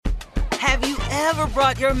Have you ever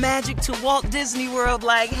brought your magic to Walt Disney World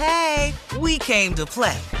like, hey, we came to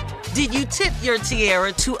play? Did you tip your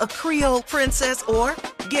tiara to a Creole princess or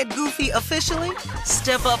get goofy officially?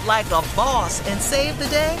 Step up like a boss and save the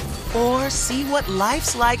day? Or see what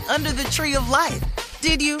life's like under the tree of life?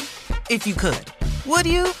 Did you? If you could. Would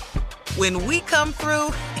you? When we come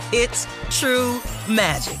through, it's true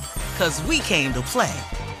magic. 'Cause we came to play.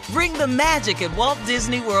 Bring the magic at Walt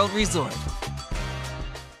Disney World Resort.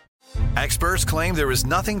 Experts claim there is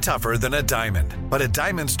nothing tougher than a diamond. But at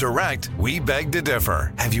Diamonds Direct, we beg to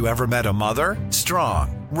differ. Have you ever met a mother?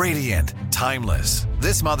 Strong, radiant, timeless.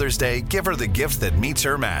 This Mother's Day, give her the gift that meets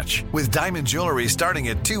her match. With diamond jewelry starting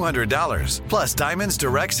at $200. Plus Diamonds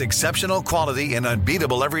Direct's exceptional quality and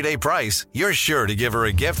unbeatable everyday price, you're sure to give her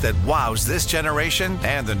a gift that wows this generation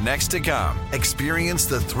and the next to come. Experience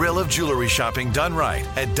the thrill of jewelry shopping done right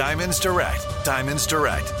at Diamonds Direct. Diamonds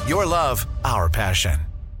Direct. Your love, our passion.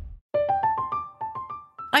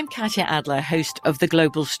 I'm Katya Adler, host of The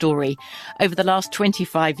Global Story. Over the last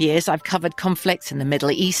 25 years, I've covered conflicts in the Middle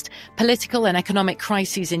East, political and economic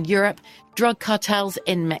crises in Europe, drug cartels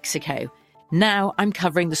in Mexico. Now I'm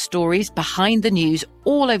covering the stories behind the news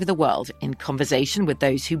all over the world in conversation with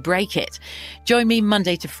those who break it. Join me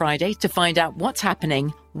Monday to Friday to find out what's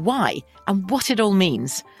happening, why, and what it all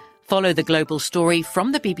means. Follow The Global Story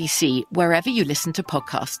from the BBC wherever you listen to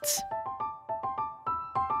podcasts.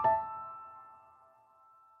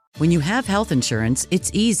 When you have health insurance,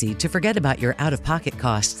 it's easy to forget about your out-of-pocket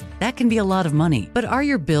costs. That can be a lot of money. But are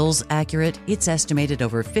your bills accurate? It's estimated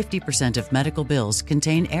over 50% of medical bills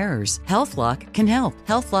contain errors. HealthLock can help.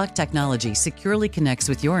 HealthLock technology securely connects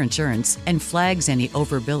with your insurance and flags any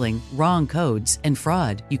overbilling, wrong codes, and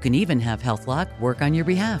fraud. You can even have HealthLock work on your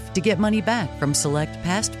behalf to get money back from select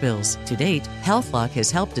past bills. To date, HealthLock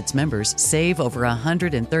has helped its members save over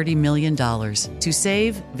 $130 million. To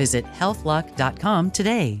save, visit healthlock.com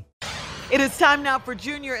today. It is time now for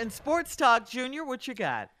Junior and Sports Talk. Junior, what you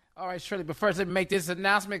got? All right, Shirley, but first let me make this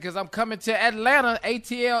announcement because I'm coming to Atlanta,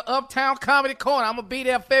 ATL Uptown Comedy Corner. I'm going to be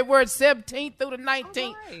there February 17th through the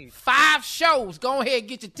 19th. Right. 5 shows. Go ahead and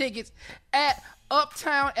get your tickets at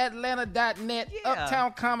uptownatlanta.net,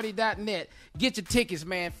 uptowncomedy.net. Get your tickets,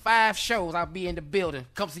 man. 5 shows. I'll be in the building.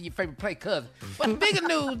 Come see your favorite play cousin. But bigger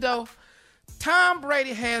news, though, Tom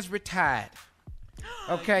Brady has retired.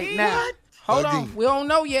 Okay, now. What? Hold on. We don't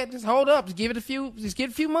know yet. Just hold up. Just give it a few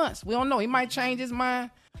months. We don't know. He might change his mind.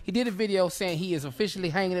 He did a video saying he is officially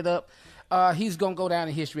hanging it up. He's going to go down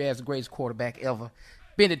in history as the greatest quarterback ever.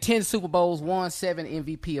 Been to 10 Super Bowls, won 7,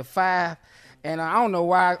 MVP of 5. And I don't know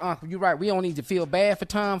why, Uncle, you're right. We don't need to feel bad for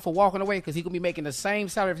Tom for walking away because he's going to be making the same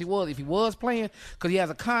salary if he was playing, because he has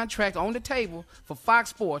a contract on the table for Fox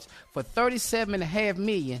Sports for $37.5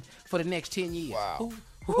 million for the next 10 years. Wow.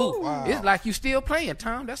 Wow. It's like you still playing,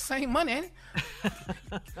 Tom. That's the same money, ain't it?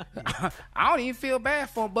 I don't even feel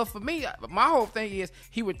bad for him. But for me, my whole thing is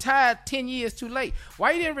he retired 10 years too late.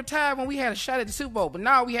 Why you didn't retire when we had a shot at the Super Bowl? But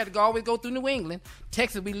now we had to always go through New England.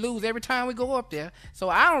 Texas, we lose every time we go up there. So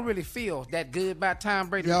I don't really feel that good about Tom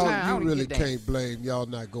Brady. Y'all, you really can't blame y'all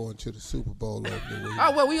not going to the Super Bowl over New England.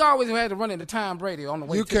 Oh, well, we always had to run into Tom Brady on the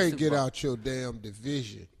way to the Super Bowl. You can't get out your damn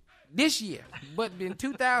division. This year, but in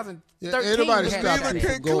 2013, anybody stop you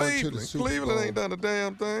from going Cleveland. to the Super Bowl. Cleveland ain't done a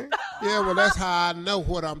damn thing. Yeah, well, that's how I know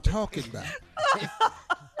what I'm talking about.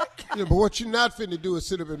 Yeah, but what you're not finna do is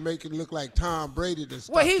sit up and make it look like Tom Brady.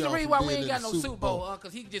 Well, he's the reason why we ain't got no Super Bowl,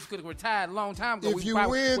 because he just could have retired a long time ago. If you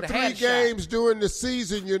win 3 games during the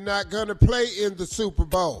season, you're not gonna play in the Super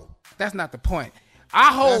Bowl. That's not the point.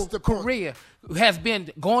 Our whole career has been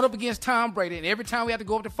going up against Tom Brady, and every time we have to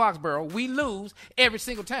go up to Foxborough, we lose every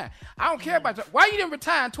single time. I don't care about why you didn't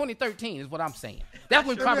retire in 2013 is what I'm saying. That's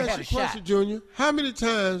when we probably had a shot. Junior, how many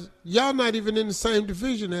times y'all not even in the same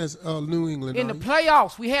division as New England? In the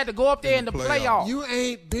playoffs, we had to go up there in the playoffs. You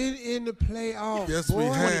ain't been in the playoffs. Yes, we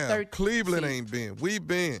have. Cleveland ain't been. We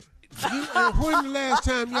been. When the last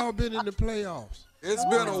time y'all been in the playoffs? It's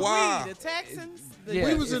been a while. The Texans.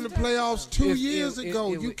 We was in the playoffs 2 years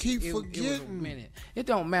ago. You keep forgetting. It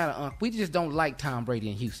don't matter, Unc. We just don't like Tom Brady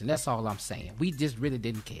in Houston. That's all I'm saying. We just really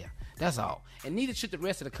didn't care. That's all. And neither should the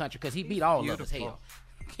rest of the country, because he beat all of us. Hell,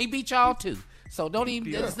 he beat y'all too. So don't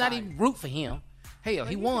even. Let's not even root for him. Hell,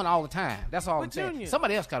 he won all the time. That's all I'm saying.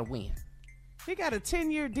 Somebody else got to win. He got a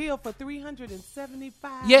 10-year deal for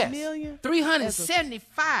 $375 million.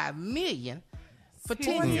 $375 million for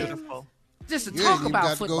 10 years. Beautiful. Just to talk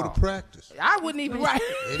about football. You got to go to practice. I wouldn't even right.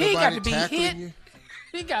 He got to be hit.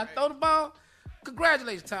 He got to throw the ball.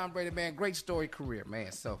 Congratulations, Tom Brady, man. Great story career,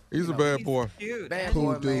 man. So he's a bad boy. Cute. Bad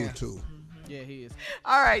cool boy, dude man. too. Yeah, he is.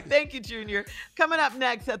 All right. Thank you, Junior. Coming up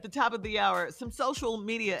next at the top of the hour, some social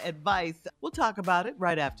media advice. We'll talk about it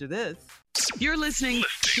right after this. You're listening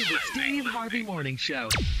to the Steve Harvey Morning Show.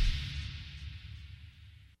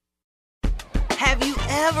 Have you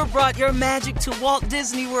ever brought your magic to Walt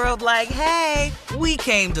Disney World like, hey, we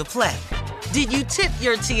came to play? Did you tip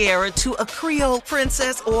your tiara to a Creole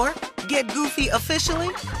princess or get goofy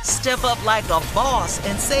officially? Step up like a boss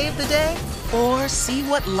and save the day? Or see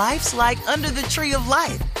what life's like under the tree of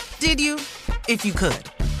life? Did you? If you could.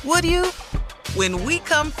 Would you? When we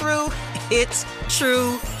come through, it's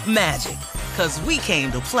true magic. 'Cause we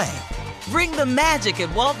came to play. Bring the magic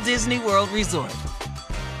at Walt Disney World Resort.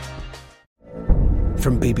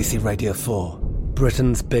 From BBC Radio 4,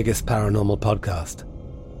 Britain's biggest paranormal podcast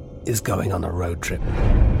is going on a road trip.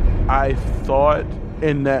 I thought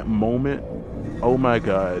in that moment, oh my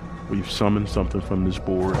God, we've summoned something from this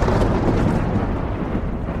board.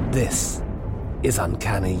 This is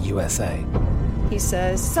Uncanny USA. He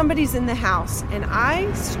says, somebody's in the house, and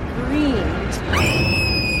I screamed.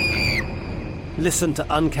 Listen to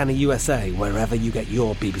Uncanny USA wherever you get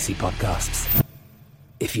your BBC podcasts,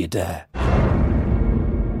 if you dare.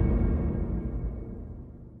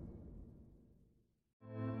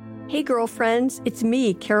 Hey girlfriends, it's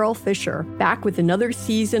me, Carol Fisher, back with another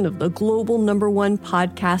season of the global #1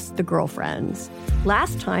 podcast, The Girlfriends.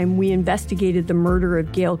 Last time, we investigated the murder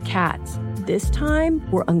of Gail Katz. This time,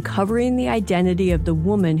 we're uncovering the identity of the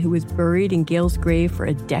woman who was buried in Gail's grave for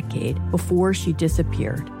a decade before she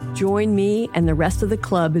disappeared. Join me and the rest of the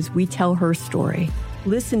club as we tell her story.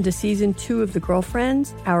 Listen to Season 2 of The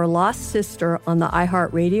Girlfriends, Our Lost Sister on the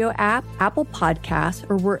iHeartRadio app, Apple Podcasts,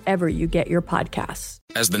 or wherever you get your podcasts.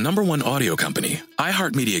 As the #1 audio company,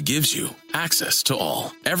 iHeartMedia gives you access to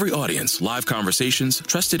all. Every audience, live conversations,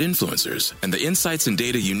 trusted influencers, and the insights and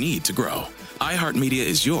data you need to grow. iHeartMedia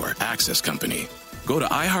is your access company. Go to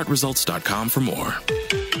iHeartResults.com for more.